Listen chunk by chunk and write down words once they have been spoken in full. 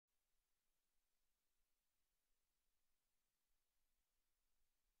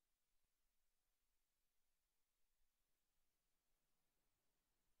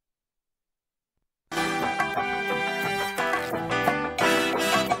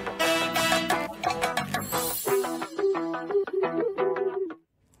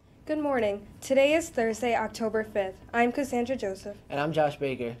morning. Today is Thursday, October 5th. I'm Cassandra Joseph. And I'm Josh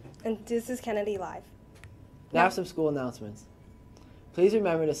Baker. And this is Kennedy Live. Now some school announcements. Please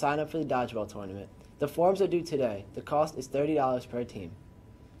remember to sign up for the dodgeball tournament. The forms are due today. The cost is $30 per team.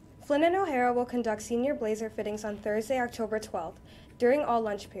 Flynn and O'Hara will conduct senior blazer fittings on Thursday, October 12th, during all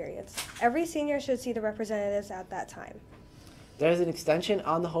lunch periods. Every senior should see the representatives at that time. There is an extension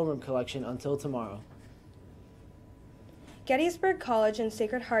on the homeroom collection until tomorrow. Gettysburg College and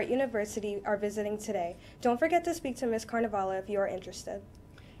Sacred Heart University are visiting today. Don't forget to speak to Miss Carnivale if you are interested.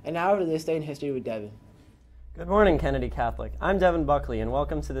 And now to This Day in History with Devin. Good morning, Kennedy Catholic. I'm Devin Buckley, and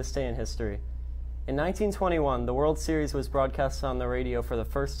welcome to This Day in History. In 1921, the World Series was broadcast on the radio for the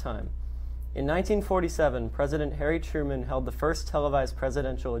first time. In 1947, President Harry Truman held the first televised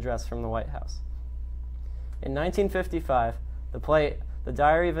presidential address from the White House. In 1955, the play The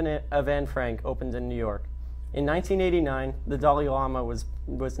Diary of Anne Frank opened in New York. In 1989, the Dalai Lama was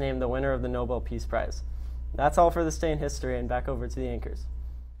named the winner of the Nobel Peace Prize. That's all for This Day in History, and back over to the anchors.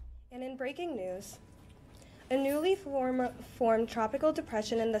 And in breaking news, a newly formed tropical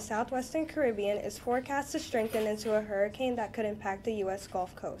depression in the southwestern Caribbean is forecast to strengthen into a hurricane that could impact the U.S.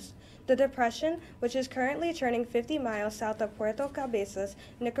 Gulf Coast. The depression, which is currently churning 50 miles south of Puerto Cabezas,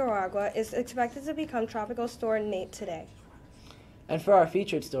 Nicaragua, is expected to become Tropical Storm Nate today. And for our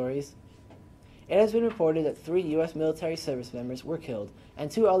featured stories, it has been reported that 3 U.S. military service members were killed and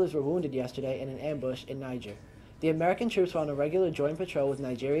 2 others were wounded yesterday in an ambush in Niger. The American troops were on a regular joint patrol with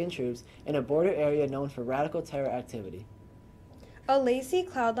Nigerian troops in a border area known for radical terror activity. A lacy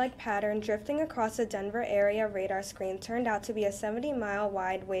cloud-like pattern drifting across the Denver area radar screen turned out to be a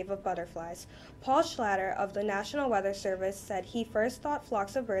 70-mile-wide wave of butterflies. Paul Schlatter of the National Weather Service said he first thought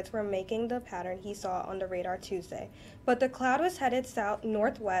flocks of birds were making the pattern he saw on the radar Tuesday. But the cloud was headed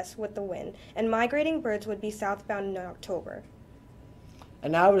south-northwest with the wind, and migrating birds would be southbound in October.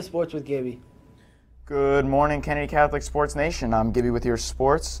 And now to sports with Gibby. Good morning, Kennedy Catholic Sports Nation. I'm Gibby with your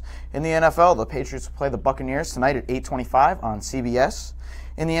sports. In the NFL, the Patriots will play the Buccaneers tonight at 8:25 on CBS.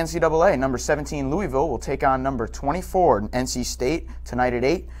 In the NCAA, number 17 Louisville will take on number 24 NC State tonight at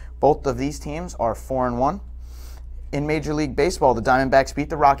 8. Both of these teams are 4-1. In Major League Baseball, the Diamondbacks beat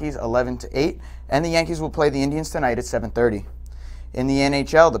the Rockies 11-8, and the Yankees will play the Indians tonight at 7:30. In the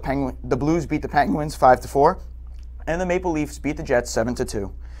NHL, the Blues beat the Penguins 5-4, and the Maple Leafs beat the Jets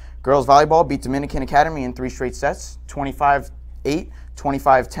 7-2. Girls volleyball beat Dominican Academy in 3 straight sets, 25-8,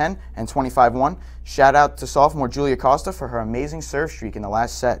 25-10, and 25-1. Shout out to sophomore Julia Costa for her amazing serve streak in the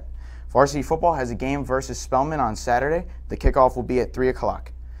last set. Varsity football has a game versus Spelman on Saturday. The kickoff will be at 3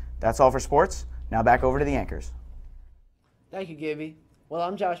 o'clock. That's all for sports. Now back over to the anchors. Thank you, Gibby. Well,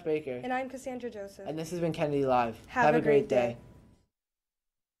 I'm Josh Baker. And I'm Cassandra Joseph. And this has been Kennedy Live. Have a great day.